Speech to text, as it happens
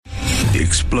The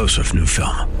explosive new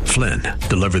film, Flynn,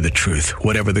 deliver the truth,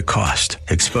 whatever the cost,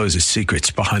 exposes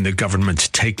secrets behind the government's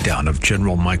takedown of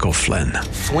General Michael Flynn.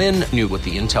 Flynn knew what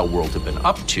the intel world had been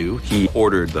up to. He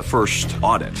ordered the first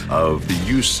audit of the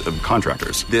use of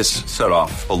contractors. This set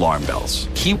off alarm bells.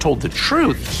 He told the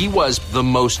truth. He was the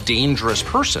most dangerous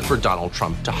person for Donald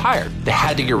Trump to hire. They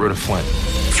had to get rid of Flynn.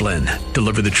 Flynn,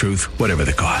 deliver the truth, whatever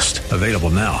the cost. Available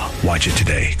now. Watch it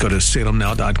today. Go to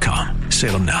salemnow.com.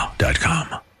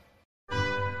 salemnow.com.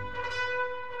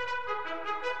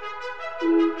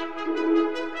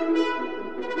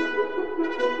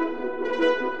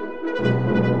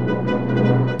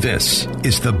 This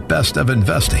is the best of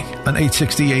investing on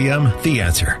 860 AM The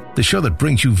Answer, the show that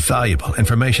brings you valuable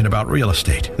information about real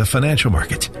estate, the financial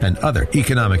markets, and other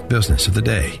economic business of the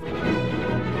day.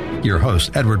 Your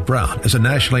host, Edward Brown, is a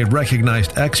nationally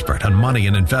recognized expert on money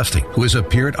and investing who has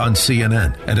appeared on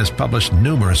CNN and has published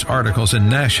numerous articles in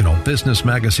national business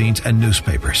magazines and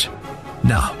newspapers.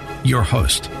 Now, your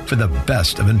host for the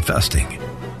best of investing,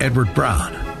 Edward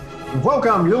Brown.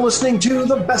 Welcome. You're listening to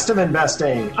The Best of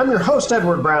Investing. I'm your host,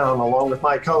 Edward Brown, along with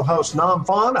my co-host, Nam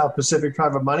Phan of Pacific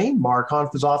Private Money. Mark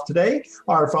Hanf is off today.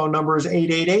 Our phone number is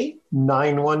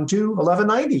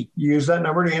 888-912-1190. Use that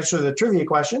number to answer the trivia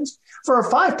questions for a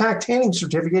 5-pack tanning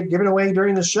certificate given away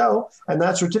during the show. And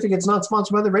that certificate's not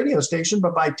sponsored by the radio station,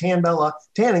 but by Tan Bella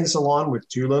Tanning Salon with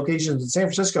 2 locations in San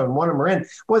Francisco and 1 in Marin.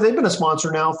 Boy, they've been a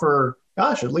sponsor now for,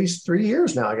 at least 3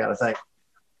 years now, I got to think.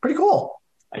 Pretty cool.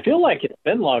 I feel like it's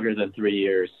been longer than 3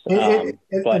 years. Yeah,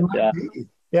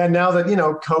 now that,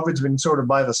 COVID's been sort of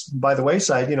by the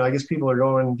wayside, I guess people are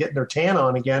going and getting their tan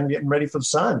on again, getting ready for the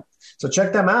sun. So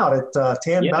check them out at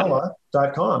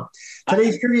tanbella.com.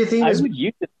 Today's trivia theme is... I would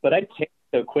use it, but I tan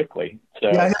so quickly.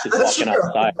 So just walking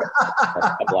outside for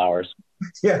a couple hours.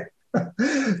 Yeah.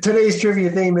 Today's trivia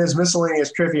theme is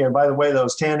miscellaneous trivia. And by the way,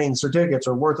 those tanning certificates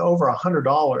are worth over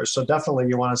 $100. So definitely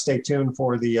you want to stay tuned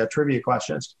for the trivia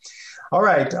questions. All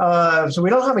right. So we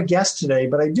don't have a guest today,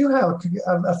 but I do have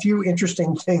a few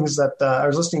interesting things that I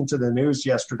was listening to the news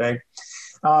yesterday.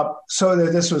 So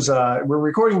this was, we're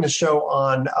recording the show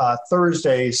on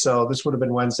Thursday. So this would have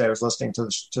been Wednesday. I was listening to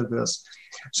this.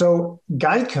 So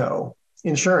Geico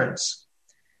Insurance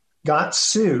got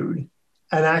sued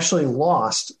and actually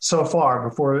lost so far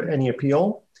before any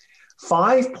appeal,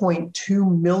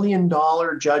 $5.2 million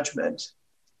judgment.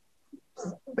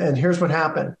 And here's what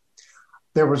happened.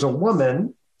 There was a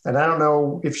woman, and I don't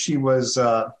know if she was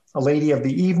a lady of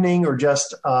the evening or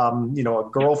just, a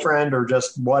girlfriend or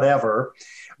just whatever,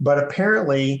 but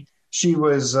apparently she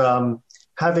was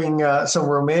having some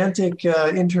romantic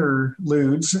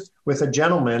interludes with a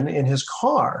gentleman in his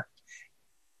car,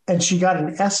 and she got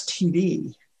an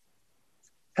STD.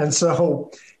 And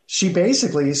so she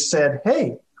basically said,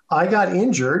 hey, I got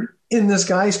injured in this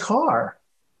guy's car.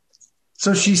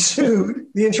 So she sued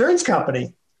the insurance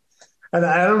company. And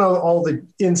I don't know all the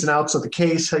ins and outs of the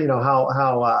case, how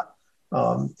bad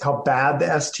the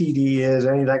STD is,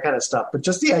 any of that kind of stuff. But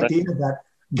just the idea that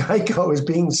Geico is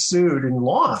being sued and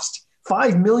lost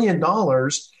 $5 million.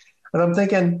 And I'm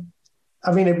thinking,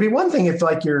 it'd be one thing if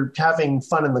you're having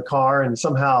fun in the car and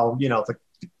somehow, the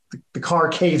car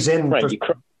caves in for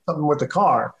something with the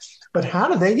car. But how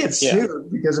do they get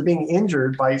sued because of being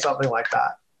injured by something like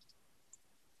that?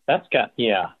 How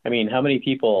many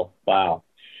people? Wow.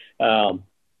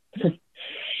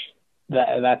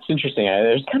 That's interesting.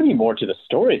 There's got to be more to the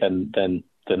story than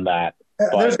that.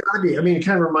 There's got to be. It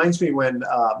kind of reminds me when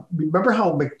remember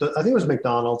how I think it was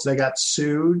McDonald's. They got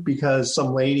sued because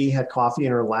some lady had coffee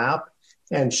in her lap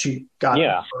and she got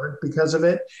hurt because of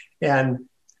it. And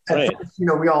at first,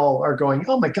 we all are going,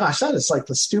 "Oh my gosh, that is like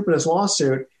the stupidest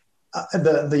lawsuit."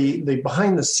 The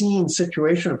behind the scenes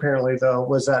situation apparently though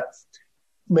was that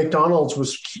McDonald's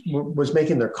was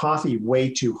making their coffee way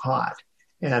too hot,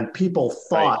 and people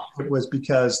thought it was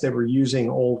because they were using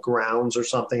old grounds or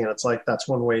something. And it's like, that's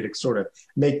one way to sort of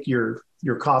make your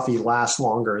coffee last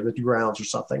longer, the grounds or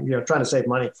something, trying to save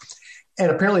money.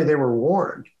 And apparently they were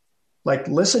warned, like,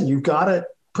 listen, you've got to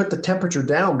put the temperature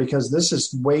down because this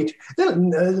is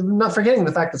not forgetting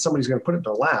the fact that somebody's going to put it in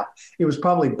their lap. It was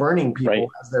probably burning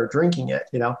people as they're drinking it,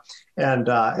 and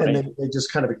they just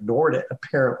kind of ignored it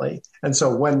apparently. And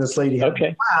so when this lady had a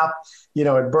lap,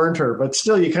 it burned her, but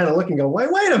still you kind of look and go, wait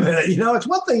a minute, it's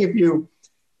one thing if you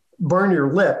burn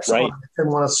your lips and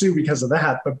want to sue because of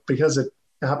that, but because it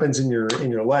happens in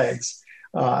your legs,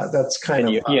 that's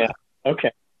kind of.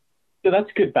 Okay. So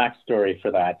that's good backstory for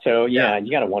that. So you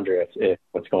got to wonder if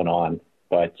what's going on,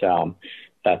 but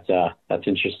that's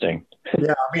interesting.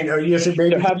 Yeah, maybe so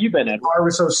have you been? The car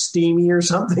was so steamy or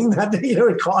something that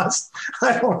it caused.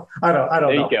 I don't know.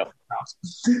 There you go.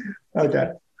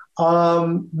 Okay.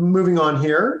 Moving on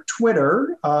here,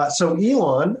 Twitter. So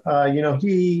Elon,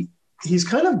 he's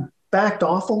kind of backed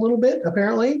off a little bit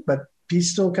apparently, but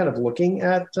he's still kind of looking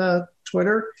at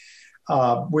Twitter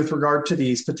with regard to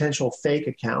these potential fake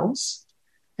accounts.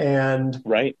 And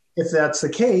Right. if that's the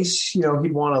case, he'd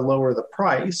want to lower the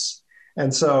price.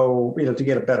 And so, to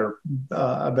get a better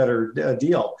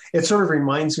deal. It sort of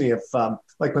reminds me of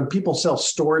like when people sell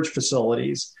storage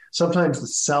facilities, sometimes the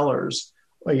sellers,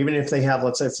 even if they have,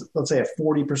 let's say a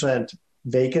 40%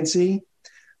 vacancy,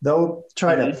 they'll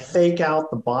try to fake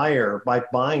out the buyer by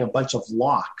buying a bunch of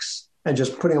locks and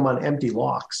just putting them on empty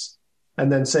locks and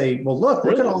then say, well, look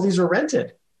at all these are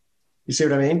rented. You see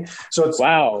what I mean? So it's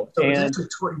wow. So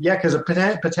because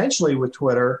potentially with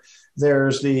Twitter,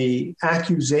 there's the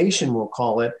accusation, we'll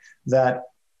call it, that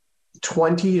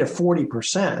 20 to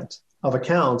 40% of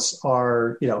accounts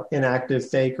are, inactive,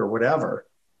 fake, or whatever.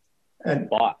 And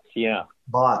bots, yeah.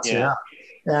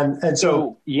 And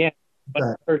so yeah. What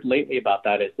I've heard lately about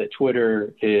that is that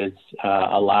Twitter is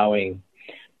allowing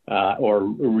or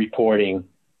reporting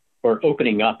or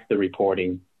opening up the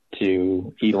reporting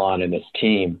to Elon and his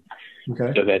team.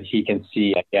 Okay. So that he can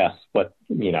see, I guess, what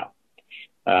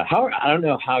how I don't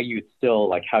know how you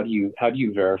still how do you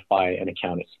verify an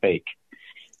account is fake?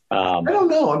 I don't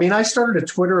know. I mean, I started a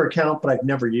Twitter account, but I've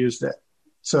never used it,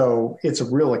 so it's a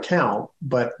real account,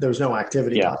 but there's no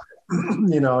activity on it.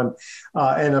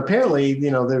 And apparently,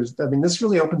 this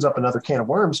really opens up another can of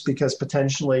worms because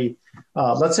potentially,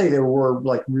 let's say there were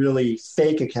like really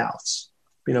fake accounts,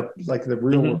 like the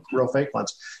real fake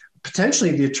ones.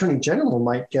 Potentially the Attorney General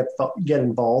might get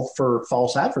involved for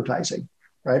false advertising,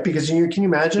 right? Because can you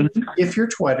imagine if you're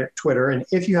Twitter and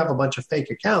if you have a bunch of fake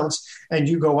accounts and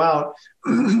you go out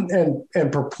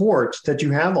and purport that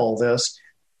you have all this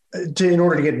in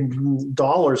order to get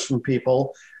dollars from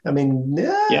people, I mean,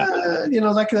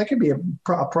 that could be a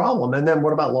problem. And then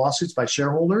what about lawsuits by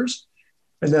shareholders?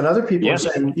 And then other people are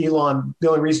saying Elon, the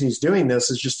only reason he's doing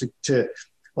this is just to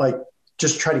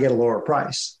just try to get a lower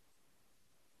price.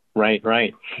 Right.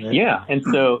 Yeah. And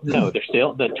so,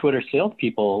 the Twitter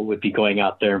salespeople would be going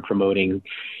out there and promoting,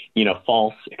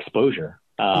 false exposure.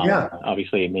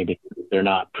 Obviously, maybe they're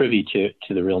not privy to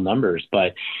the real numbers,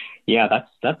 but that's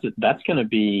going to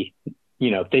be,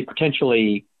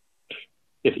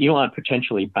 if Elon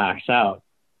potentially backs out,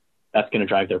 that's going to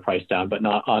drive their price down. But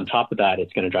not on top of that,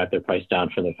 it's going to drive their price down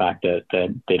for the fact that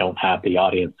they don't have the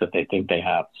audience that they think they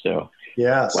have. So,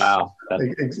 yes. Wow.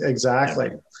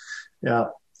 Exactly. Yeah.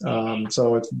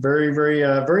 So it's very, very,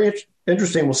 very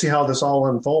interesting. We'll see how this all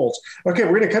unfolds. Okay,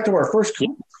 we're going to cut to our first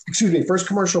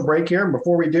commercial break here. And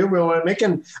before we do, we want to make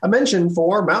a mention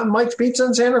for Mountain Mike's Pizza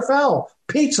in Santa Fe.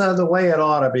 Pizza the way it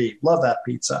ought to be. Love that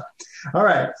pizza. All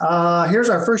right, here's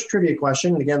our first trivia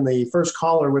question. And again, the first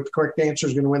caller with the correct answer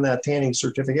is going to win that tanning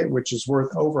certificate, which is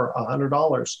worth over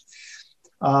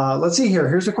 $100. Let's see here.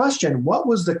 Here's the question. What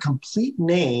was the complete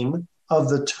name of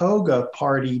the Toga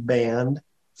Party band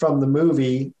from the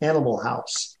movie Animal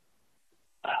House?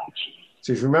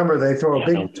 So if you remember, they throw a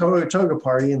big toga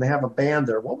party and they have a band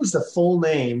there. What was the full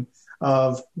name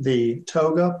of the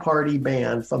Toga Party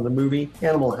band from the movie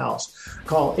Animal House?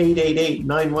 Call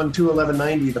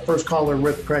 888-912-1190. The first caller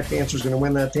with the correct answer is going to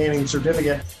win that tanning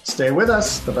certificate. Stay with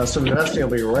us. The Best of Investing will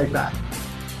be right back.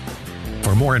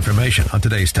 For more information on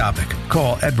today's topic,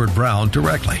 call Edward Brown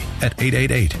directly at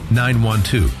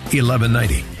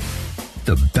 888-912-1190.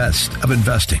 The Best of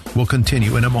Investing will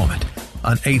continue in a moment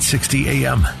on 860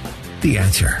 AM. The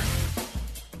Answer.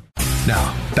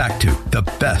 Now, back to The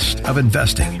Best of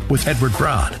Investing with Edward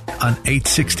Brown on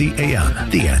 860 AM.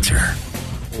 The Answer.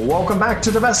 Welcome back to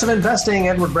The Best of Investing.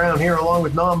 Edward Brown here along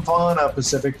with Nam Vaughn of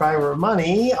Pacific Private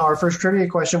Money. Our first trivia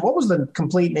question, what was the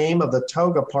complete name of the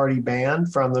Toga Party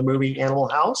band from the movie Animal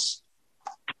House?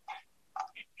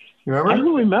 You remember? I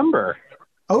don't remember.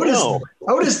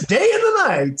 Otis Day and the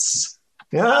Nights.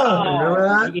 Yeah, remember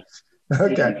that?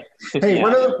 Okay. Hey,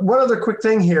 one other quick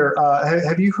thing here.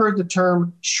 Have you heard the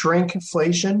term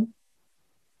shrinkflation?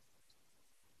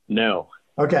 No.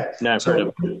 Okay. No, I've heard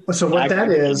of it. So what that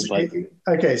is,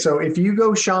 so if you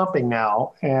go shopping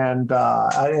now, and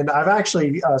I've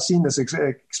actually seen this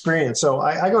experience. So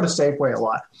I go to Safeway a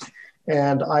lot,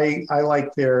 and I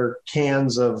like their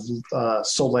cans of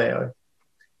Soleil.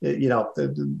 They're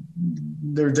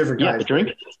different kinds. Yeah, the drink?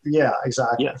 Yeah,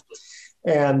 exactly. Yeah.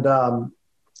 And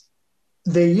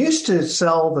they used to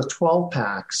sell the 12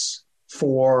 packs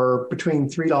for between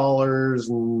 $3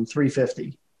 and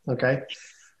 $3.50. Okay.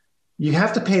 You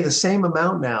have to pay the same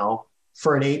amount now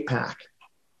for an 8-pack.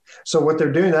 So what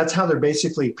they're doing, that's how they're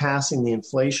basically passing the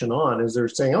inflation on, is they're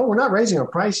saying, oh, we're not raising our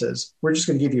prices. We're just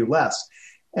going to give you less.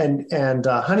 and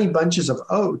Honey Bunches of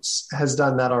Oats has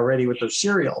done that already with their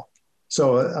cereal.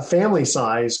 So a family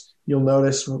size, you'll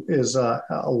notice, is a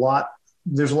lot.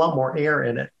 There's a lot more air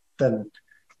in it than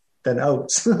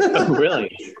oats. Oh,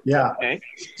 really? Yeah. Okay.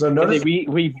 So notice they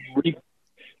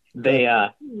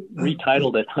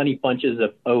retitled it Honey Bunches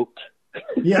of Oat.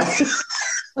 Yeah.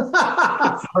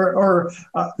 or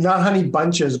not honey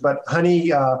bunches, but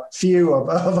honey few of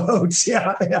oats.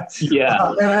 Yeah.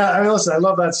 Yeah. And I listen, I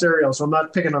love that cereal, so I'm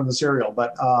not picking on the cereal,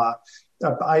 but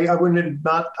I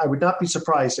would not be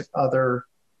surprised if other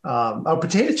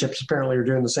potato chips apparently are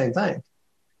doing the same thing.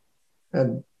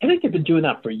 And I think they've been doing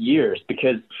that for years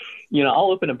because,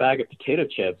 I'll open a bag of potato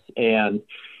chips and,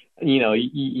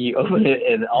 you open it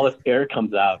and all this air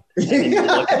comes out. And you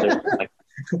look at it, like,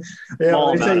 small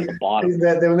amount at the bottom.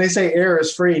 When they say air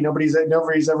is free, nobody's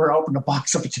ever opened a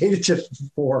box of potato chips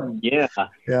before. Yeah.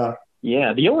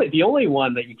 The only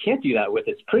one that you can't do that with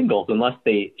is Pringles, unless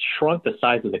they shrunk the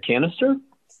size of the canister.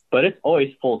 But it's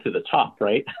always full to the top,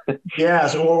 right? Yeah.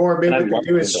 So, or maybe what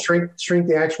they do is shrink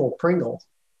the actual Pringle.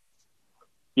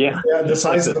 Yeah, the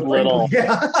size of the Pringle.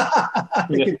 Yeah,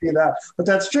 you can do that. But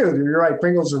that's true. You're right.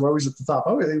 Pringles are always at the top.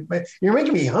 Oh, you're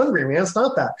making me hungry, man.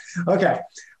 Stop that. Okay.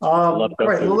 All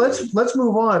right. Well, let's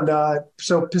move on.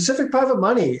 So Pacific Private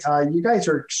Money, you guys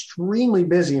are extremely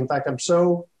busy. In fact, I'm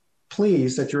so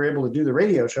pleased that you're able to do the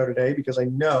radio show today because I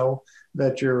know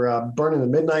that you're burning the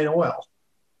midnight oil.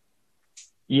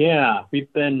 Yeah,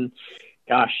 we've been.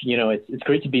 Gosh, it's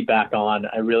great to be back on.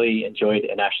 I really enjoyed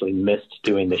and actually missed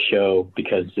doing the show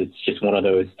because it's just one of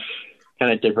those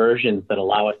kind of diversions that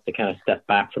allow us to kind of step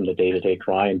back from the day-to-day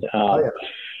grind. No,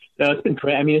 it's been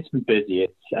great. I mean, it's been busy.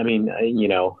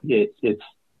 It's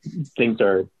things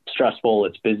are stressful.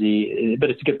 It's busy, but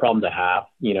it's a good problem to have,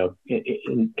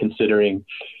 in considering,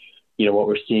 what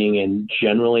we're seeing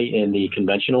generally in the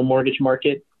conventional mortgage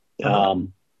market.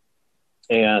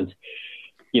 And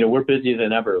we're busier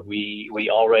than ever. We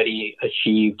already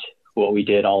achieved what we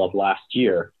did all of last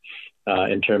year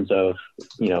in terms of,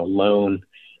 loan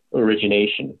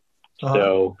origination.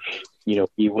 So,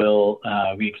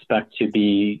 we expect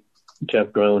to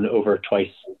have grown over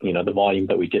twice, the volume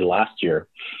that we did last year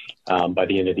by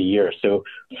the end of the year. So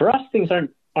for us, things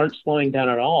aren't slowing down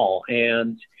at all.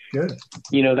 And, good.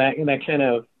 That kind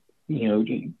of,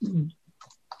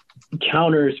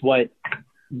 counters what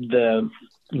the,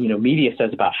 media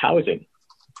says about housing.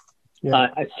 Yeah.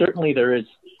 Certainly there is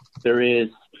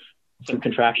some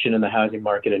contraction in the housing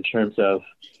market in terms of,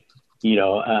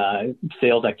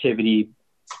 sales activity,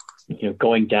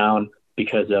 going down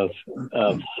because of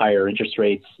higher interest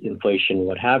rates, inflation,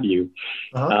 what have you.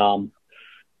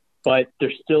 But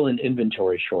there's still an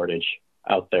inventory shortage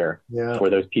out there for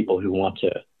those people who want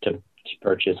to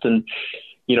purchase. And,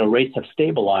 rates have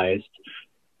stabilized.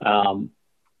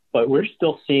 But we're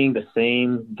still seeing the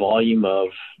same volume of,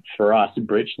 for us,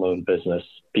 bridge loan business,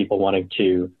 people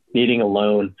needing a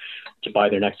loan to buy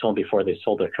their next home before they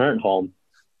sold their current home.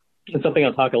 And something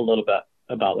I'll talk a little bit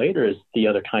about later is the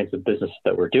other kinds of business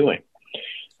that we're doing.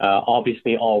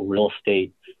 Obviously, all real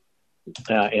estate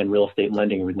and real estate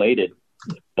lending related.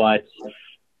 But,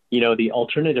 the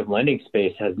alternative lending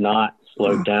space has not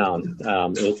slowed down.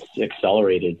 It's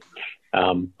accelerated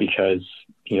because,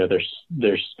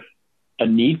 there's a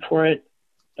need for it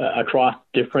across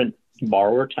different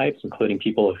borrower types, including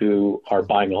people who are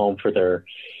buying a home for their,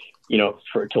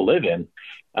 to live in.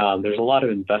 There's a lot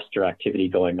of investor activity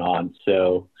going on.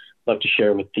 So I'd love to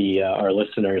share with our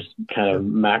listeners kind of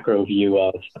macro view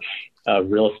of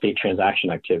real estate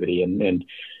transaction activity and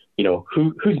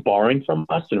who's borrowing from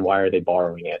us and why are they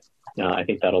borrowing it? I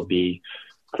think that'll be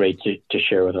great to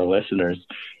share with our listeners,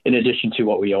 in addition to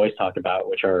what we always talk about,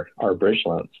 which are our bridge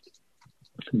loans.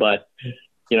 But,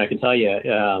 I can tell you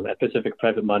at Pacific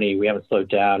Private Money, we haven't slowed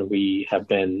down. We have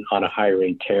been on a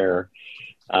hiring tear,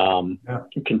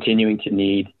 continuing to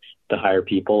need to hire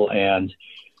people. And,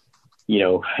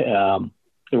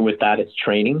 with that, it's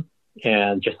training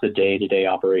and just the day-to-day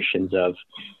operations of,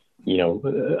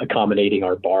 accommodating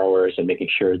our borrowers and making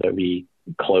sure that we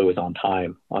close on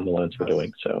time on the loans we're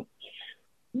doing. So,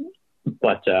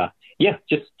 but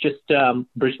just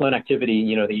bridge loan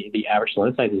activity, the average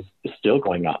loan size is still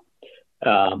going up.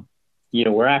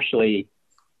 We're actually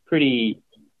pretty,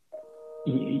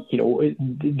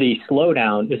 the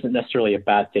slowdown isn't necessarily a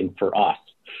bad thing for us.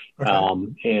 Okay.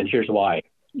 And here's why.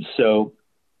 So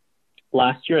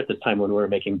last year at this time when we were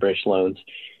making bridge loans,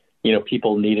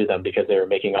 people needed them because they were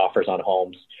making offers on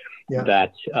homes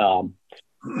that,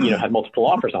 had multiple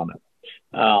offers on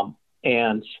them.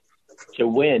 And to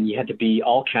win, you had to be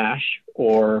all cash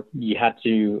or you had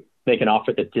to make an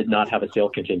offer that did not have a sale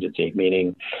contingency,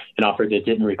 meaning an offer that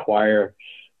didn't require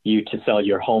you to sell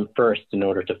your home first in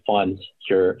order to fund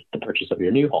the purchase of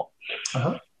your new home.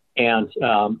 Uh-huh. And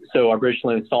so our bridge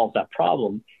loan solves that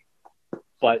problem.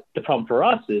 But the problem for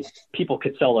us is people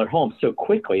could sell their home so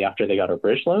quickly after they got a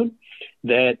bridge loan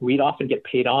that we'd often get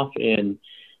paid off in,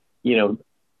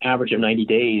 average of 90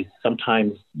 days,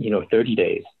 sometimes, 30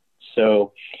 days.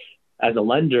 So as a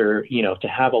lender, to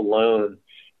have a loan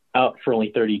out for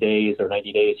only 30 days or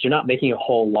 90 days, you're not making a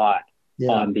whole lot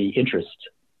on the interest,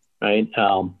 right?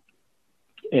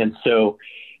 And so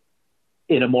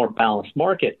in a more balanced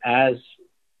market, as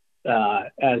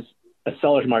a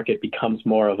seller's market becomes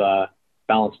more of a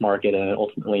balanced market and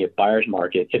ultimately a buyer's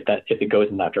market, if it goes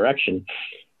in that direction,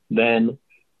 then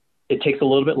it takes a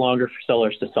little bit longer for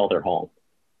sellers to sell their home.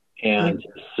 And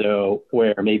so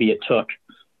where maybe it took,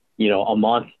 a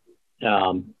month,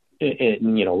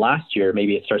 last year,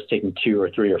 maybe it starts taking 2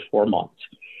 or 3 or 4 months.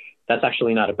 That's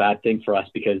actually not a bad thing for us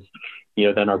because,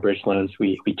 then our bridge loans,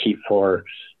 we keep for,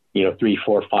 3,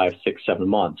 4, 5, 6, 7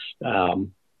 months.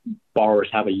 Borrowers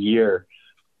have a year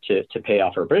to pay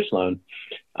off our bridge loan.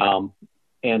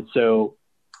 And so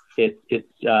it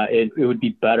would be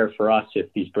better for us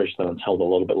if these bridge loans held a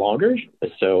little bit longer.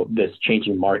 So this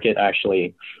changing market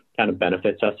actually kind of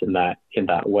benefits us in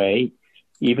that way.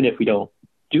 Even if we don't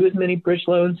do as many bridge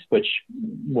loans, which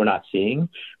we're not seeing,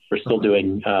 we're still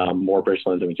doing more bridge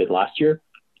loans than we did last year.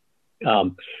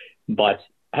 But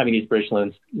having these bridge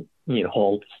loans,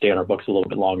 stay on our books a little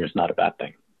bit longer is not a bad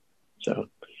thing. So,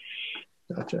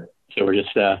 gotcha. So we're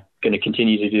just going to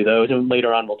continue to do those. And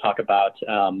later on, we'll talk about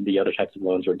the other types of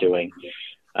loans we're doing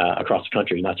across the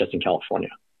country, not just in California.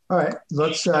 All right.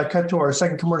 Let's cut to our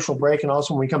second commercial break. And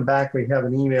also when we come back, we have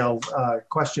an email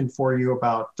question for you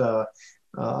about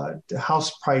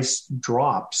house price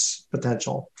drops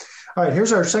potential. All right.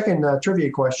 Here's our second trivia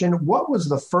question. What was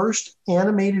the first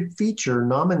animated feature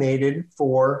nominated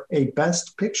for a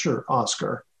Best Picture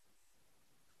Oscar?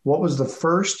 What was the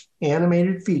first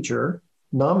animated feature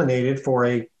nominated for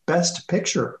a Best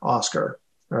Picture Oscar?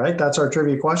 All right, that's our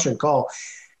trivia question. Call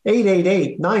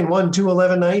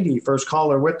 888-912-1190. First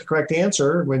caller with the correct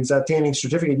answer wins that tanning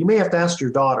certificate. You may have to ask your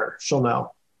daughter. She'll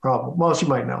know. Probably. Well, she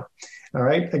might know. All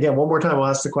right. Again, one more time, I'll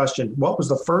ask the question. What was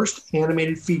the first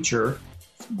animated feature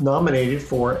nominated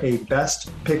for a Best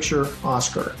Picture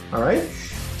Oscar? All right.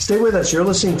 Stay with us. You're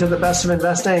listening to The Best of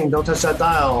Investing. Don't touch that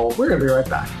dial. We're going to be right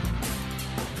back.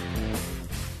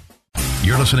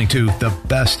 You're listening to The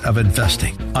Best of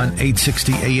Investing on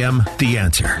 860 AM The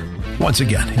Answer. Once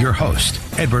again, your host,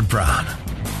 Edward Brown.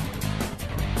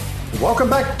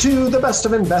 Welcome back to The Best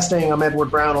of Investing. I'm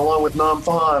Edward Brown along with Nam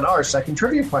Phan. Our second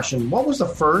trivia question. What was the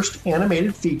first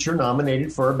animated feature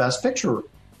nominated for a Best Picture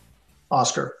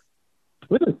Oscar?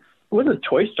 It wasn't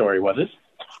Toy Story, was it?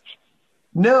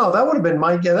 No, that would have been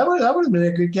my guess. That would have been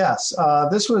a good guess.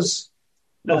 This was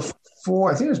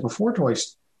before, I think it was before Toy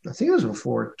Story. I think it was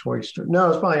before Toy Story. No, it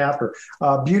was probably after.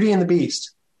 Beauty and the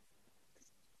Beast.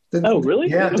 Really?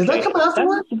 Yeah. Okay. Did that come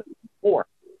afterward? Before.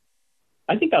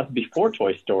 I think that was before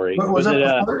Toy Story. Was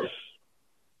that before?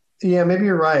 Yeah, maybe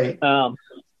you're right. I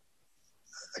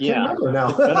can't remember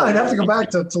now. I'd have to go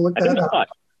back to look that up.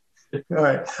 All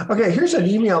right. Okay, here's an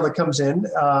email that comes in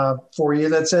for you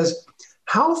that says,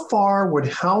 how far would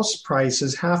house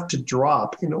prices have to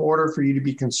drop in order for you to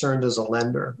be concerned as a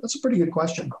lender? That's a pretty good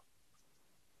question.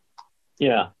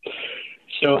 Yeah.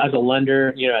 So as a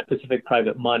lender, at Pacific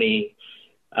Private Money,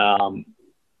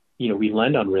 we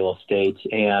lend on real estate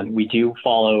and we do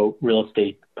follow real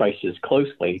estate prices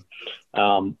closely.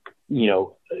 In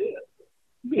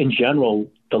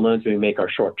general, the loans we make are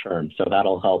short term. So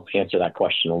that'll help answer that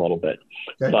question a little bit.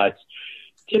 Okay. But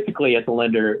typically as a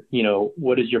lender,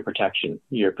 what is your protection?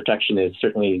 Your protection is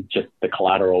certainly just the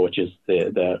collateral, which is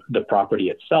the property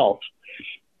itself.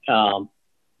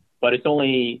 But it's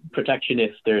only protection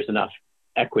if there's enough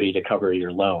equity to cover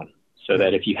your loan, so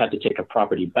that if you had to take a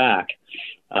property back,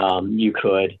 you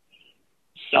could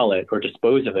sell it or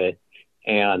dispose of it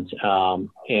and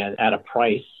at a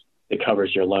price that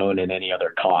covers your loan and any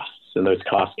other costs. And those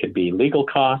costs could be legal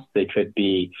costs. They could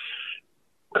be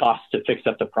costs to fix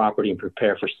up the property and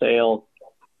prepare for sale,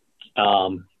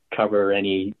 cover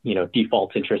any,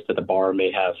 default interest that the borrower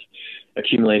may have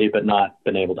accumulated but not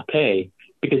been able to pay.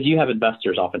 Because you have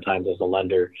investors oftentimes as a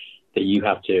lender that you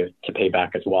have to pay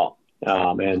back as well.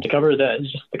 And to cover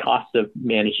just the cost of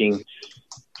managing,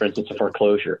 for instance, a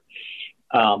foreclosure.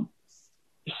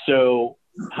 So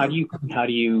how do you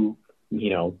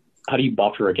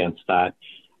buffer against that?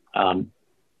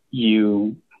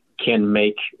 You can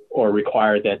make or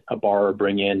require that a borrower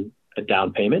bring in a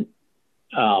down payment,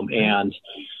 and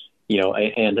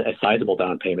a sizable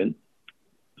down payment.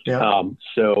 Yeah.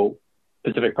 So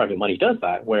Pacific Private Money does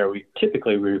that, where we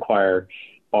typically require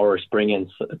borrowers bring in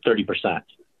 30%.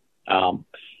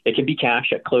 It can be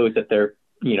cash at close that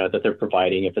they're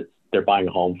providing. If they're buying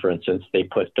a home, for instance, they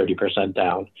put 30%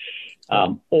 down,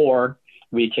 or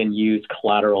we can use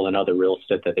collateral and other real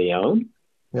estate that they own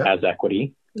as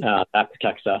equity. That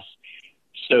protects us,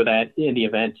 so that in the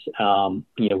event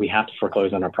we have to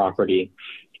foreclose on our property,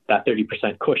 that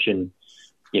 30% cushion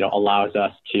allows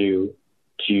us to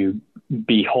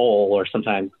be whole, or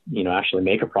sometimes actually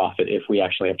make a profit if we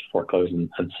actually have to foreclose and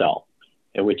sell,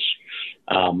 which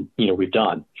we've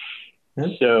done.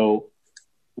 So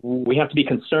we have to be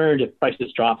concerned if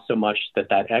prices drop so much that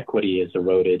equity is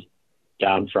eroded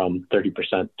down from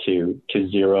 30% to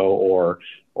zero or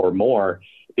more,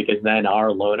 because then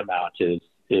our loan amount is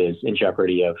in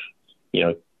jeopardy of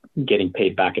getting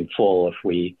paid back in full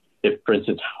if for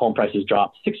instance home prices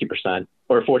drop 60%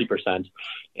 or 40%,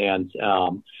 and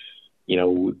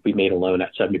we made a loan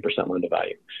at 70% loan to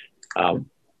value.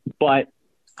 But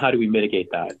how do we mitigate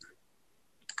that?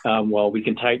 Well, we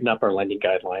can tighten up our lending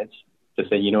guidelines to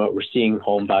say, we're seeing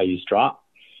home values drop,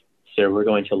 so we're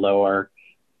going to lower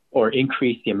or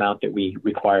increase the amount that we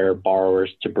require borrowers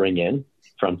to bring in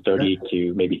from 30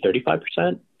 to maybe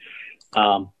 35%.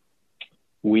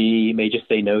 We may just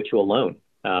say no to a loan.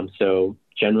 So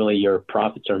generally your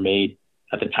profits are made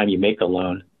at the time you make the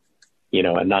loan,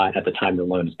 and not at the time the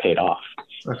loan is paid off,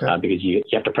 because you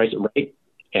have to price it right,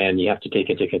 and you have to take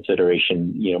into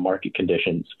consideration, market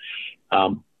conditions.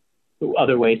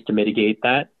 Other ways to mitigate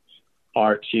that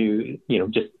are to,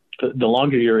 just the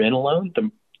longer you're in a loan,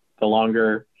 the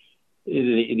longer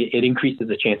it increases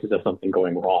the chances of something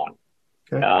going wrong.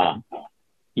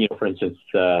 For instance,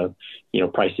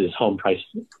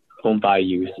 home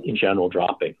values in general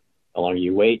dropping. The longer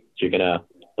you wait,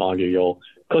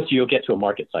 closer you'll get to a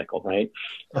market cycle, right?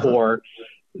 Or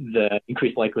the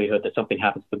increased likelihood that something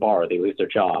happens to the borrower, they lose their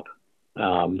job,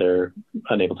 they're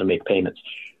unable to make payments.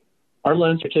 Our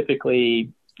loans are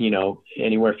typically,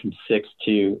 anywhere from 6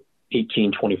 to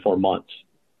 18, 24 months.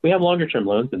 We have longer term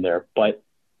loans in there, but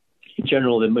in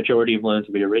general, the majority of loans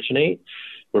we originate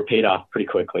were paid off pretty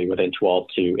quickly within 12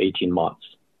 to 18 months.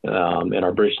 And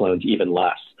our bridge loans even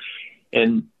less.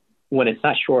 And when it's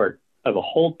that short of a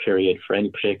hold period for any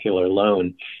particular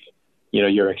loan,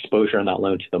 your exposure on that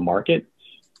loan to the market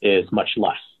is much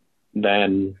less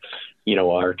than,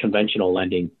 our conventional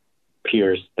lending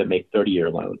peers that make 30-year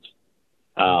loans.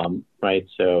 Right.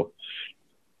 So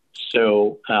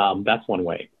that's one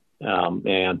way.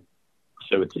 And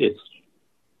so it's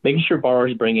making sure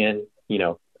borrowers bring in,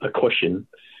 a cushion,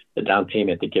 a down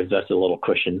payment that gives us a little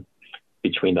cushion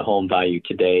between the home value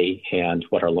today and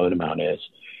what our loan amount is.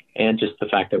 And just the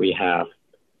fact that we have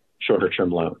shorter term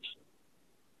loans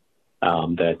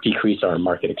that decrease our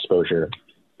market exposure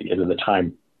because of the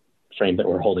time frame that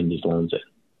we're holding these loans in.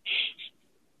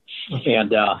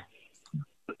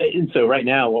 And so right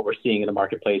now, what we're seeing in the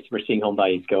marketplace, we're seeing home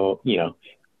values go,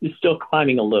 it's still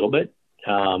climbing a little bit,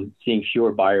 seeing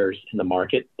fewer buyers in the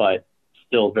market, but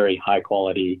still very high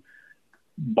quality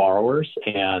borrowers.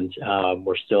 And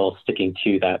we're still sticking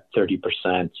to that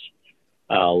 30%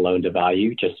 loan to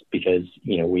value, just because,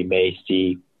 we may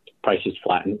see prices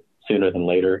flatten sooner than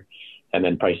later, and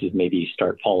then prices maybe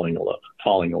start falling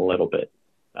a little bit.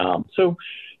 So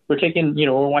we're taking,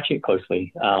 we're watching it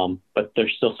closely, but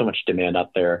there's still so much demand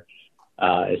out there,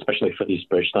 especially for these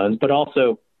bridge loans. But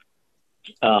also,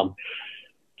 if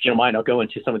you don't mind, I'll go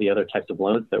into some of the other types of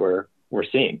loans that we're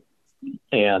seeing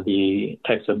and the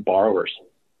types of borrowers.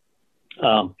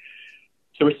 So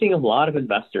we're seeing a lot of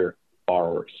investor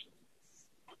borrowers.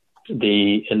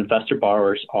 The investor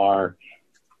borrowers are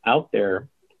out there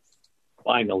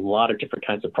buying a lot of different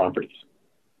kinds of properties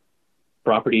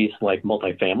like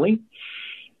multifamily,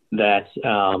 that,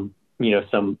 some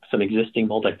existing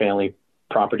multifamily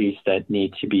properties that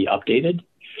need to be updated,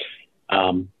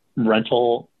 the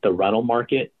rental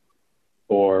market,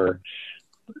 or,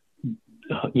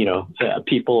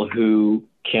 people who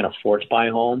can't afford to buy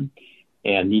a home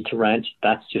and need to rent.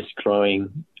 That's just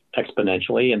growing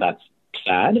exponentially, and that's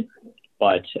sad.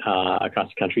 But across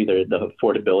the country, the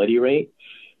affordability rate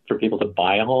for people to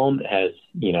buy a home has,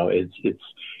 it's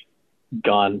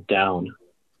gone down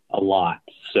a lot.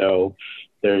 So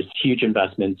there's huge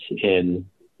investments in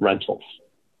rentals,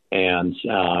 and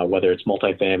whether it's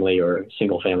multifamily or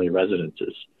single family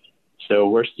residences. So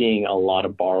we're seeing a lot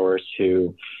of borrowers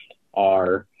who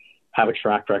have a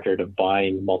track record of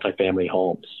buying multifamily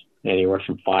homes, anywhere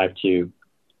from 5 to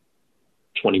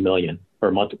 20 million,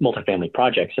 or multifamily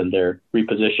projects, and they're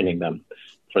repositioning them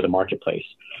for the marketplace.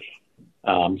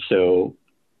 So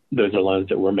those are loans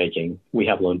that we're making. We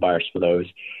have loan buyers for those.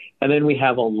 And then we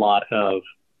have a lot of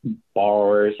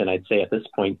borrowers, and I'd say at this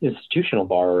point, institutional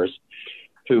borrowers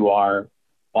who are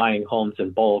buying homes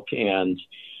in bulk and,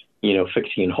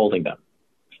 fixing and holding them.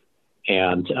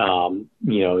 And,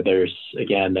 there's,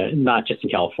 again, not just in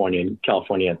California. In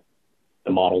California,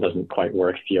 the model doesn't quite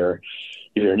work if you're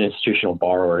an institutional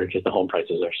borrower because the home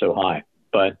prices are so high.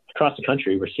 But across the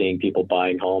country, we're seeing people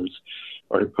buying homes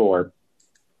or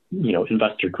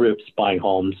investor groups buying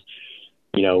homes,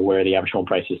 where the average home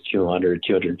price is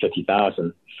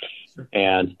 $250,000.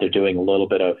 And they're doing a little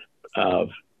bit of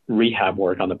rehab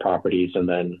work on the properties and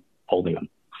then holding them.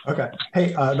 Okay.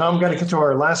 Hey, now I'm going to get to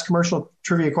our last commercial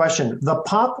trivia question. The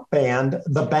pop band,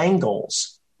 the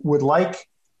Bangles, would like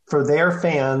for their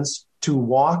fans to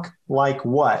walk like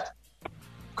what?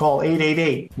 Call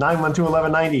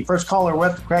 888-912-1190. First caller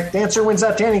with the correct answer wins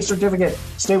that tanning certificate.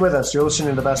 Stay with us. You're listening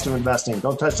to The Best of Investing.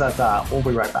 Don't touch that dial. We'll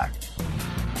be right back.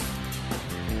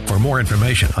 For more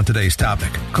information on today's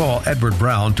topic, call Edward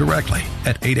Brown directly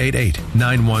at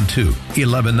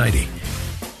 888-912-1190.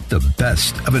 The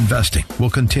Best of Investing will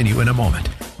continue in a moment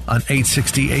on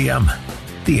 860 AM.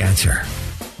 The Answer.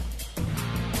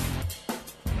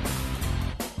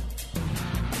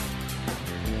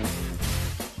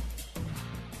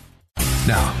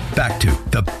 Now, back to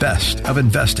The Best of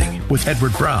Investing with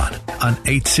Edward Brown on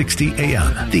 860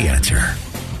 AM. The Answer.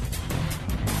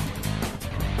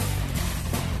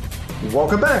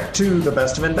 Welcome back to The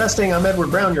Best of Investing. I'm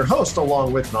Edward Brown, your host,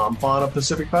 along with Nam Phan of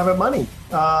Pacific Private Money.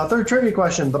 Third trivia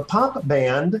question. The pop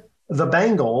band, the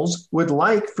Bangles, would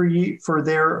like for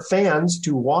their fans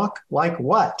to walk like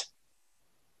what?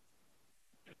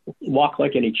 Walk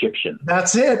like an Egyptian.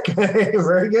 That's it.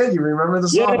 Very good. You remember the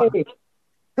song. Yay.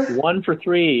 1 for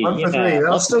 3. 1 for 3.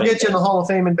 That'll still get you in the Hall of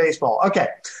Fame in baseball. Okay.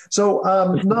 So,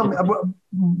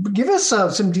 give us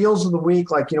some deals of the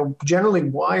week. Like, generally,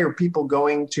 why are people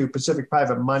going to Pacific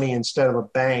Private Money instead of a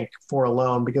bank for a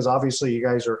loan? Because obviously you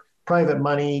guys are private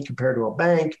money compared to a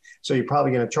bank, so you're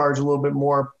probably going to charge a little bit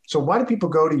more. So why do people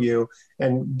go to you?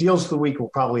 And deals of the week will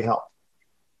probably help.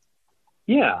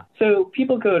 Yeah. So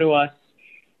people go to us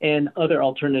and other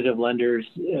alternative lenders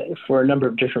for a number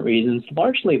of different reasons.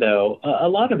 Largely, though, a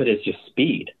lot of it is just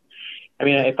speed. I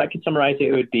mean, if I could summarize it,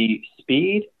 it would be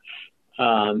speed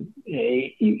and,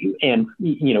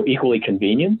 equally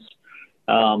convenience.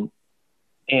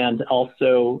 And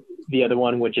also the other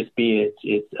one would just be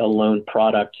it's a loan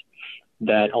product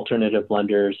that alternative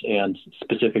lenders and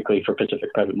specifically for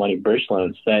Pacific Private Money bridge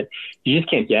loans that you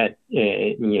just can't get,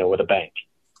 with a bank,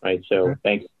 right? So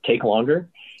banks take longer,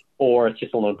 or it's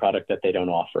just a loan product that they don't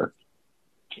offer.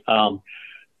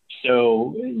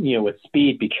 With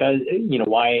speed, because,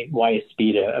 why is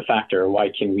speed a factor? Why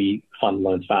can we fund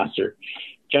loans faster?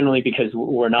 Generally, because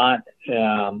we're not,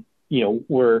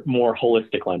 we're more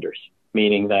holistic lenders,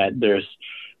 meaning that there's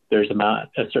a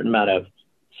certain amount of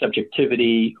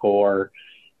subjectivity or,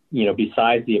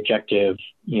 besides the objective,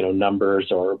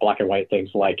 numbers or black and white things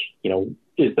like,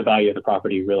 is the value of the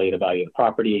property really the value of the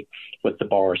property? What's the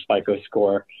borrower's FICO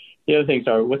score? The other things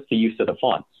are, what's the use of the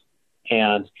funds?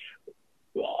 And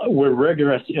we're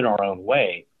rigorous in our own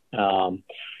way,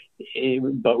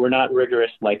 but we're not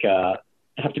rigorous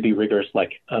have to be rigorous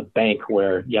like a bank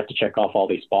where you have to check off all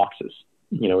these boxes.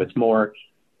 It's more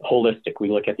holistic. We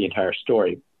look at the entire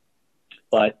story.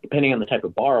 But depending on the type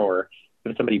of borrower,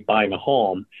 if it's somebody buying a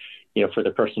home, for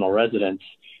their personal residence,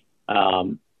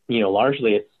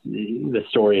 largely the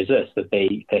story is this, that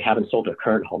they haven't sold their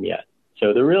current home yet.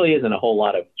 So there really isn't a whole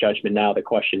lot of judgment now. The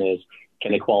question is,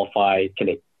 can they qualify? Can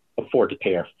they afford to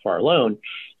pay for our loan?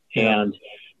 And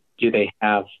do they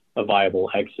have a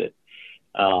viable exit?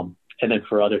 And then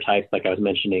for other types, like I was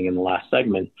mentioning in the last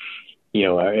segment,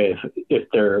 if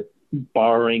they're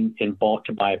borrowing in bulk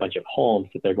to buy a bunch of homes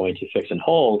that they're going to fix and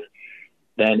hold,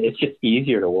 then it's just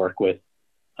easier to work with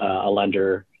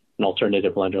an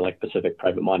alternative lender like Pacific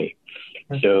Private Money.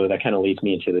 So that kind of leads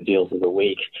me into the deals of the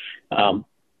week.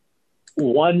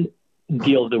 One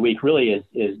deal of the week really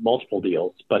is multiple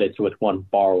deals, but it's with one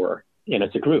borrower, and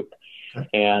it's a group.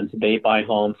 And they buy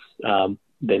homes.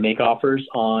 They make offers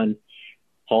on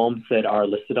homes that are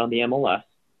listed on the MLS.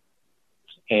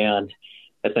 And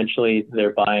essentially,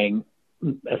 they're buying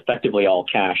effectively all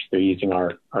cash. They're using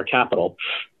our capital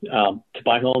to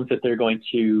buy homes that they're going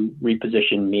to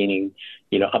reposition, meaning,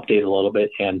 update a little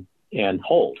bit and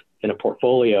hold in a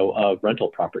portfolio of rental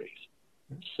properties.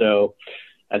 So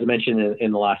as I mentioned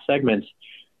in the last segment,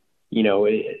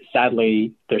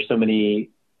 sadly, there's so many,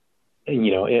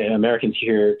 Americans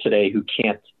here today who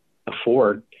can't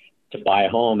afford to buy a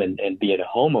home and be a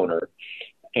homeowner.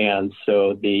 And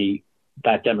so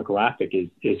that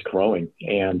demographic is growing.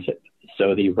 And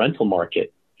so the rental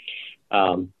market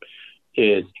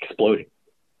is exploding.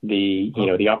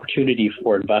 The opportunity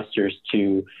for investors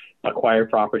to acquire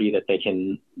property that they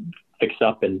can fix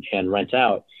up and rent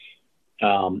out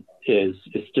is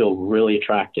still really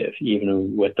attractive,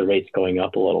 even with the rates going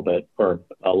up a little bit or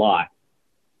a lot.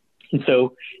 And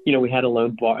so, we had a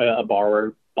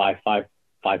borrower buy five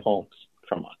homes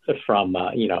from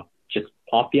just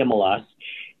off the MLS.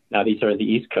 Now these are the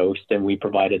East Coast, and we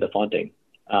provided the funding.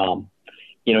 Again,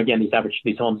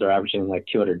 these homes are averaging like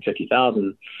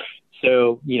 $250,000.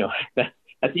 So,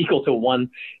 that's equal to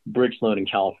one bridge loan in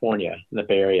California, in the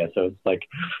Bay Area. So it's like,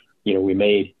 we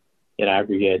made an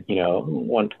aggregate,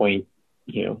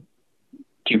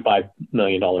 $1.25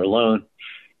 million loan.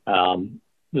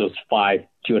 Those five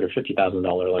 $250,000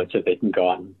 loans, so they can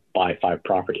go out and buy 5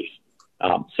 properties.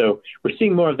 So we're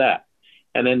seeing more of that.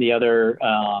 And then the other,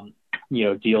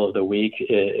 deal of the week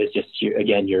is just,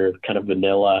 your kind of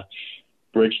vanilla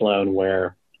bridge loan,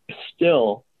 where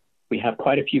still we have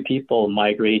quite a few people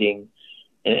migrating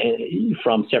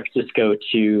from San Francisco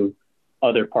to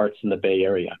other parts in the Bay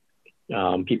Area.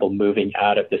 People moving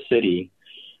out of the city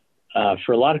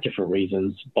for a lot of different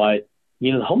reasons. But,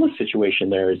 the homeless situation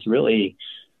there is really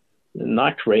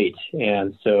not great.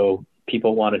 And so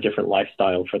people want a different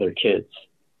lifestyle for their kids.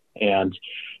 And,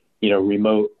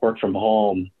 remote work from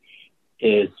home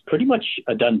is pretty much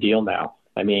a done deal now.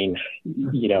 I mean,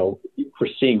 we're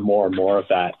seeing more and more of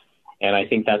that. And I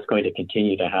think that's going to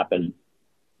continue to happen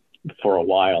for a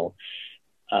while.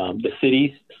 The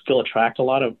cities still attract a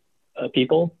lot of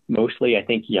people, mostly, I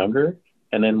think, younger.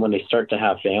 And then when they start to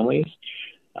have families,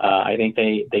 I think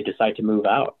they decide to move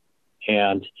out.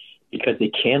 And because they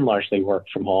can largely work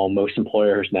from home, most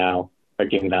employers now are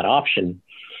giving that option.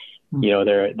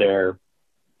 They're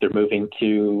moving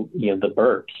to, the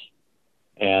burbs.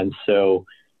 And so,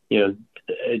 a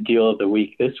deal of the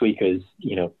week this week is,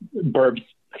 burbs.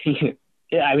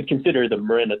 I would consider the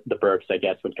Marin the burbs, I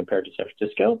guess, when compared to San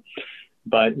Francisco.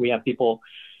 But we have people,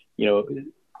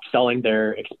 selling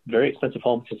their very expensive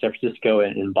homes in San Francisco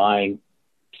and buying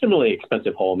similarly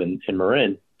expensive home in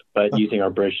Marin, but using our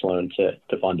bridge loan to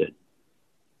fund it.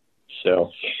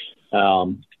 So,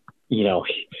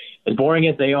 as boring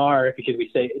as they are, because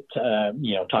we say,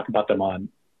 talk about them on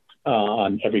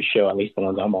every show, at least the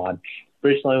ones I'm on,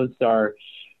 bridge loans are,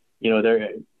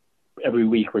 they're every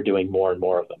week we're doing more and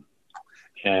more of them.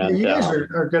 And you guys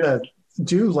are going to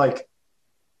do like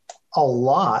a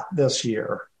lot this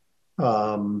year.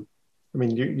 You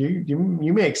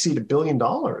may exceed $1 billion,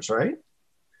 right?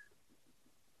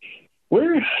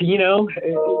 We're,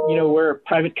 we're a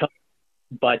private company,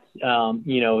 but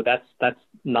that's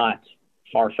not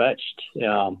far-fetched.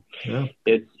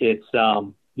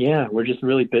 We're just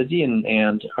really busy,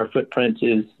 and our footprint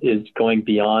is going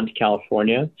beyond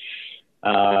California.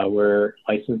 We're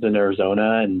licensed in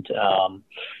Arizona, and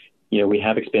we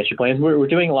have expansion plans. We're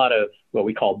doing a lot of what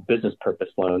we call business purpose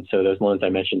loans. So those loans I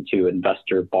mentioned to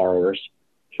investor borrowers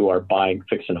who are buying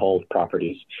fix and hold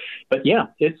properties. But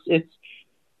it's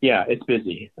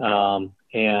busy.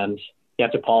 And you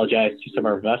have to apologize to some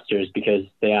of our investors because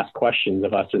they ask questions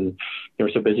of us, and they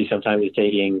were so busy sometimes it's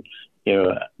taking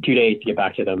 2 days to get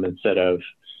back to them instead of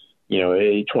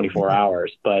 24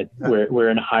 hours. But we're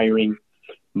in hiring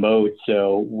mode,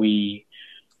 so we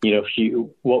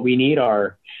what we need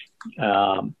are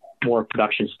more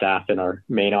production staff in our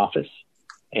main office,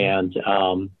 and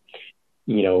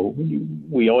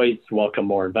we always welcome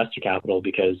more investor capital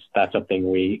because that's something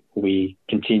we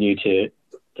continue to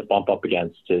bump up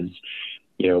against is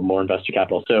more investor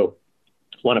capital. So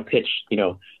want to pitch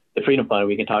the Freedom Fund.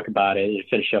 We can talk about it and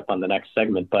finish up on the next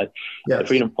segment, but the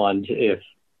Freedom Fund, if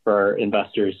for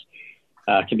investors,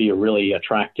 can be a really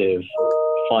attractive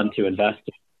fund to invest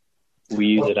in. We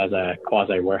use it as a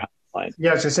quasi warehouse line.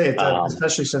 Yeah, I was going to say,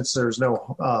 especially since there's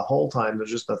no hold time,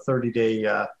 there's just a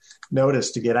 30-day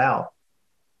notice to get out,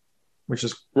 which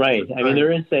is right. I mean,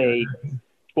 there is a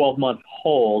 12-month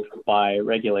hold by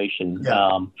regulation,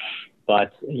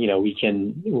 but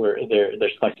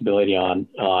there's flexibility on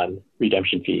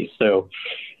redemption fees. So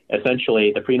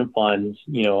essentially, the Freedom Fund,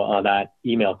 on that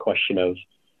email question of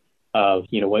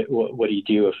what do you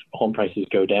do if home prices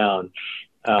go down?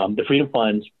 The Freedom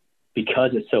Fund,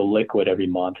 because it's so liquid every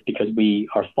month, because we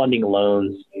are funding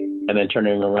loans and then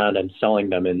turning around and selling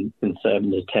them in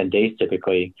 7 to 10 days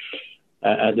typically,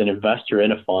 as an investor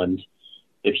in a fund,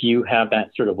 if you have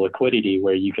that sort of liquidity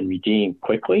where you can redeem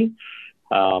quickly,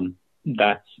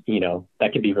 that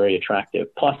can be very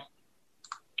attractive. Plus,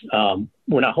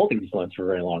 we're not holding these loans for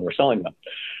very long. We're selling them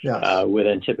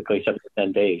within typically 7 to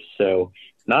 10 days. So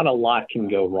not a lot can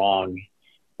go wrong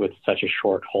with such a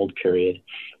short hold period.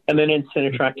 And then it's an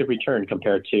attractive return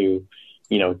compared to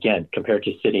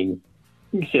sitting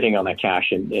sitting on that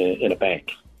cash in a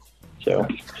bank. So,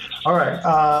 all right,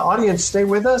 audience, stay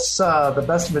with us. The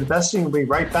Best of Investing will be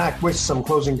right back with some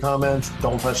closing comments.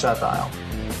 Don't touch that dial.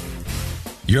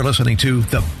 You're listening to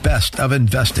The Best of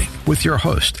Investing with your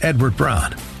host, Edward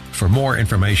Brown. For more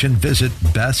information, visit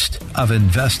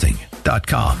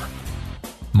bestofinvesting.com.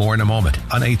 More in a moment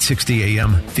on 860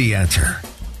 AM, The Answer.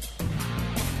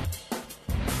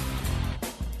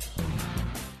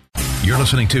 You're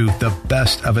listening to The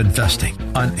Best of Investing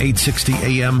on 860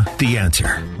 AM, The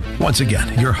Answer. Once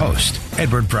again, your host,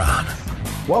 Edward Brown.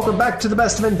 Welcome back to The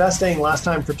Best of Investing. Last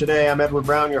time for today, I'm Edward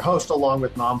Brown, your host, along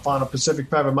with Nam Fan of Pacific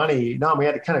Private Money. Nam, we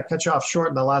had to kind of cut you off short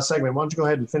in the last segment. Why don't you go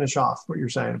ahead and finish off what you're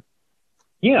saying?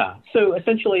 Yeah. So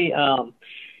essentially,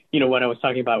 what I was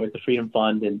talking about with the Freedom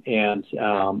Fund and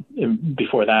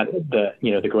before that,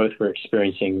 the growth we're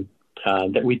experiencing,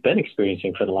 that we've been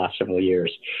experiencing for the last several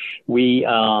years. We,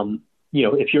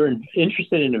 if you're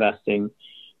interested in investing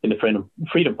in the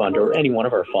Freedom Fund or any one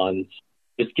of our funds,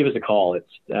 just give us a call. It's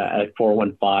at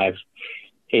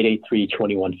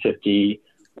 415-883-2150,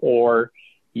 or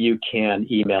you can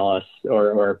email us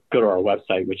or go to our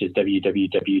website, which is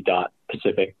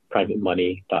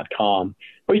www.pacificprivatemoney.com,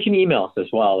 or you can email us as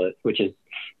well, which is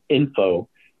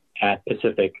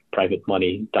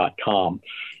info@pacificprivatemoney.com.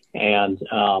 And,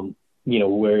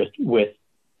 with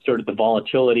sort of the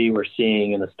volatility we're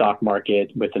seeing in the stock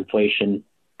market with inflation,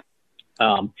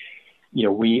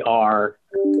 we are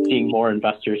seeing more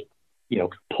investors,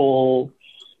 pull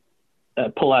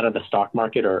out of the stock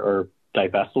market or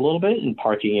divest a little bit and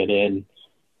parking it in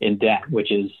debt,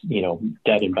 which is,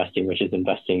 debt investing, which is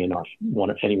investing in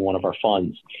any one of our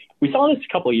funds. We saw this a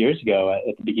couple of years ago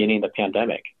at the beginning of the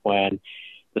pandemic when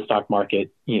the stock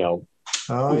market,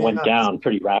 went down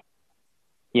pretty rapidly.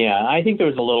 Yeah, I think there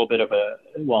was a little bit of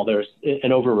there's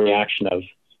an overreaction of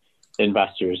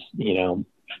investors,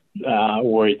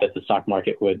 worried that the stock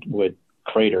market would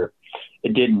crater.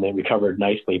 It didn't. It recovered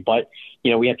nicely. But,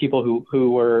 we had people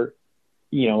who were,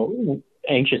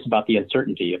 anxious about the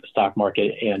uncertainty of the stock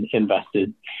market and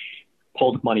invested,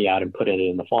 pulled money out and put it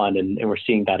in the fund. And we're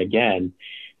seeing that again.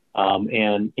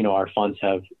 Our funds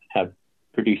have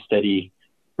produced steady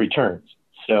returns.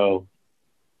 So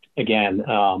again,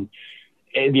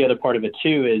 the other part of it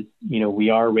too is, we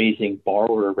are raising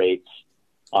borrower rates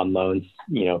on loans,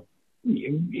 not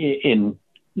in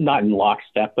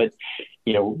lockstep, but,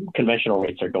 conventional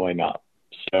rates are going up.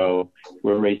 So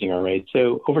we're raising our rates.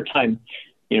 So over time,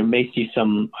 may see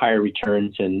some higher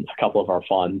returns in a couple of our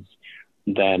funds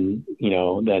than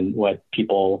what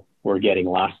people were getting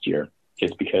last year,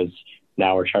 just because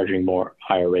now we're charging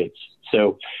higher rates.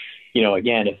 So,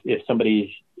 again,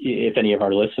 if any of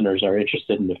our listeners are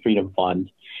interested in the Freedom Fund,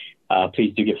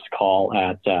 please do give us a call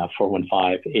at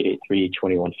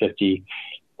 415-883-2150,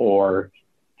 or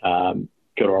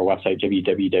go to our website,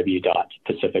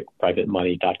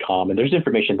 www.pacificprivatemoney.com. And there's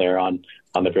information there on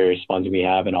the various funds we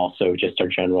have, and also just our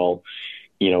general,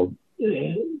 loan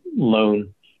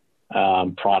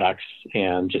products,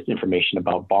 and just information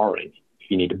about borrowing if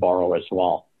you need to borrow as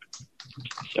well.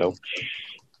 So,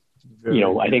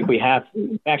 I think we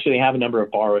actually have a number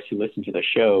of borrowers who listen to the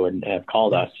show and have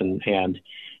called us and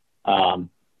are,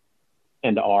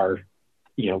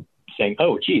 saying,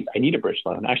 "Oh, geez, I need a bridge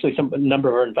loan." Actually, a number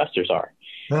of our investors are.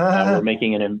 We're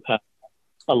making a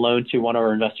loan to one of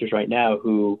our investors right now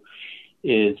who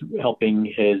is helping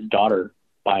his daughter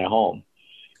buy a home.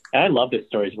 And I love this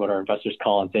stories when our investors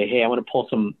call and say, "Hey, I want to pull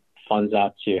some funds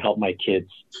out to help my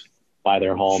kids buy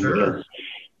their home." Sure.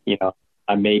 Because,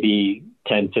 I'm maybe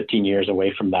 10, 15 years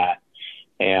away from that.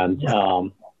 And,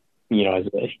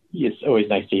 it's always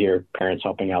nice to hear parents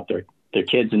helping out their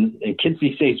kids, and kids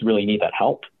these days really need that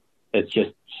help. It's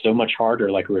just so much harder,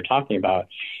 like we were talking about,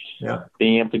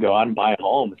 being able to go out and buy a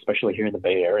home, especially here in the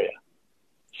Bay Area.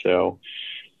 So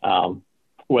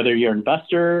whether you're an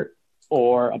investor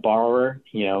or a borrower,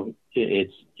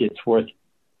 it's worth at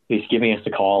least giving us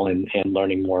a call and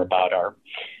learning more about our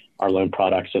loan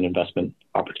products and investment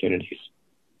opportunities.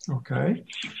 Okay.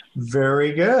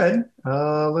 Very good.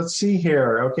 Let's see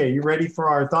here. Okay. You ready for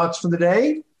our thoughts for the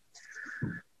day?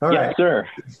 All right. Yes, sir.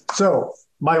 So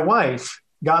my wife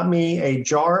got me a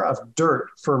jar of dirt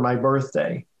for my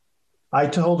birthday. I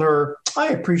told her, I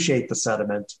appreciate the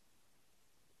sentiment.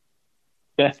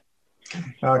 Yeah.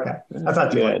 Okay. I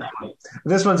thought you would.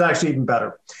 This one's actually even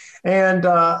better. And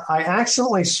I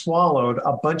accidentally swallowed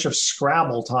a bunch of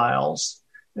Scrabble tiles.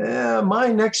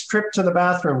 My next trip to the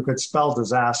bathroom could spell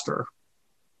disaster.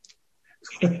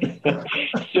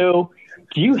 So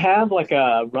do you have like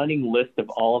a running list of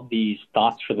all of these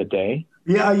thoughts for the day?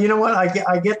 Yeah, you know what?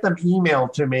 I get them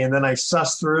emailed to me, and then I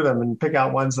suss through them and pick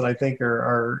out ones that I think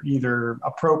are either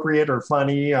appropriate or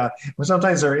funny.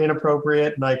 Sometimes they're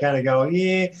inappropriate, and I kind of go,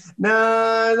 yeah,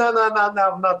 no,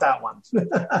 not that one.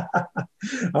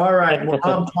 All right. Well,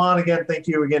 Tom Twan, again, thank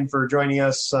you again for joining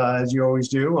us, as you always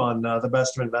do, on The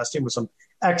Best of Investing with some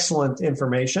excellent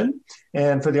information.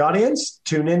 And for the audience,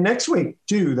 tune in next week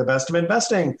to The Best of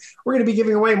Investing. We're going to be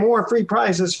giving away more free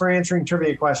prizes for answering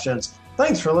trivia questions.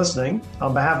 Thanks for listening.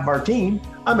 On behalf of our team,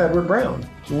 I'm Edward Brown,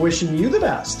 wishing you the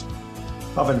best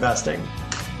of investing.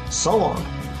 So long.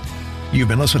 You've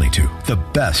been listening to The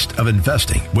Best of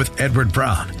Investing with Edward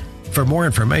Brown. For more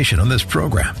information on this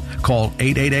program, call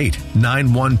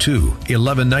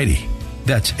 888-912-1190.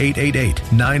 That's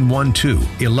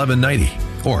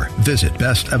 888-912-1190. Or visit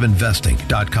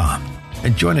bestofinvesting.com.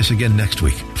 And join us again next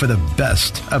week for The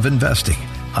Best of Investing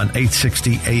on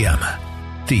 860 AM.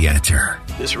 The Answer.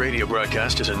 This radio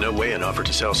broadcast is in no way an offer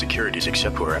to sell securities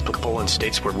except where applicable in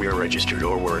states where we are registered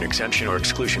or where an exemption or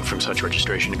exclusion from such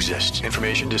registration exists.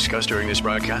 Information discussed during this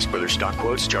broadcast, whether stock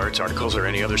quotes, charts, articles, or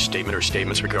any other statement or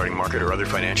statements regarding market or other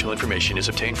financial information, is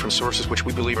obtained from sources which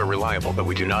we believe are reliable, but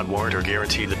we do not warrant or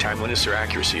guarantee the timeliness or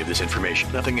accuracy of this information.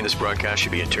 Nothing in this broadcast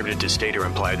should be interpreted to state or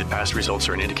imply that past results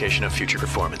are an indication of future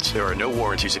performance. There are no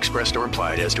warranties expressed or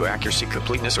implied as to accuracy,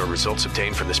 completeness, or results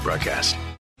obtained from this broadcast.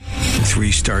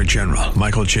 3-star General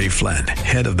Michael J. Flynn,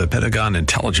 head of the Pentagon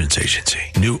Intelligence Agency,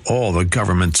 knew all the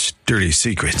government's dirty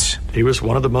secrets. He was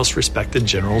one of the most respected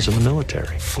generals in the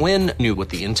military. Flynn knew what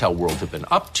the intel world had been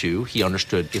up to. He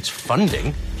understood its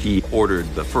funding. He ordered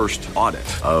the first audit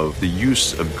of the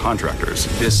use of contractors.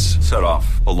 This set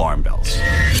off alarm bells.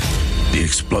 The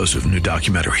explosive new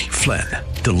documentary, Flynn,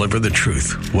 Deliver the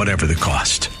Truth, Whatever the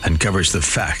Cost, uncovers the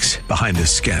facts behind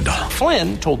this scandal.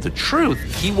 Flynn told the truth.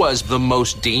 He was the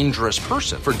most dangerous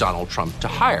person for Donald Trump to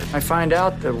hire. I find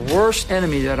out the worst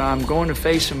enemy that I'm going to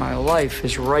face in my life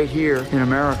is right here in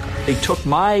America. They took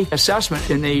my assessment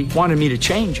and they wanted me to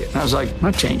change it. And I was like, I'm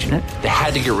not changing it. They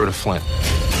had to get rid of Flynn.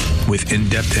 With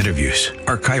in-depth interviews,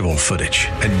 archival footage,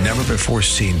 and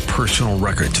never-before-seen personal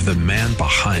records of the man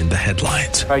behind the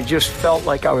headlines. I just felt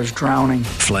like I was drowning.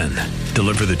 Flynn,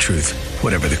 Deliver the Truth,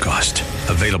 Whatever the Cost.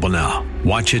 Available now.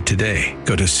 Watch it today.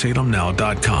 Go to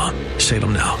salemnow.com.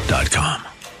 salemnow.com.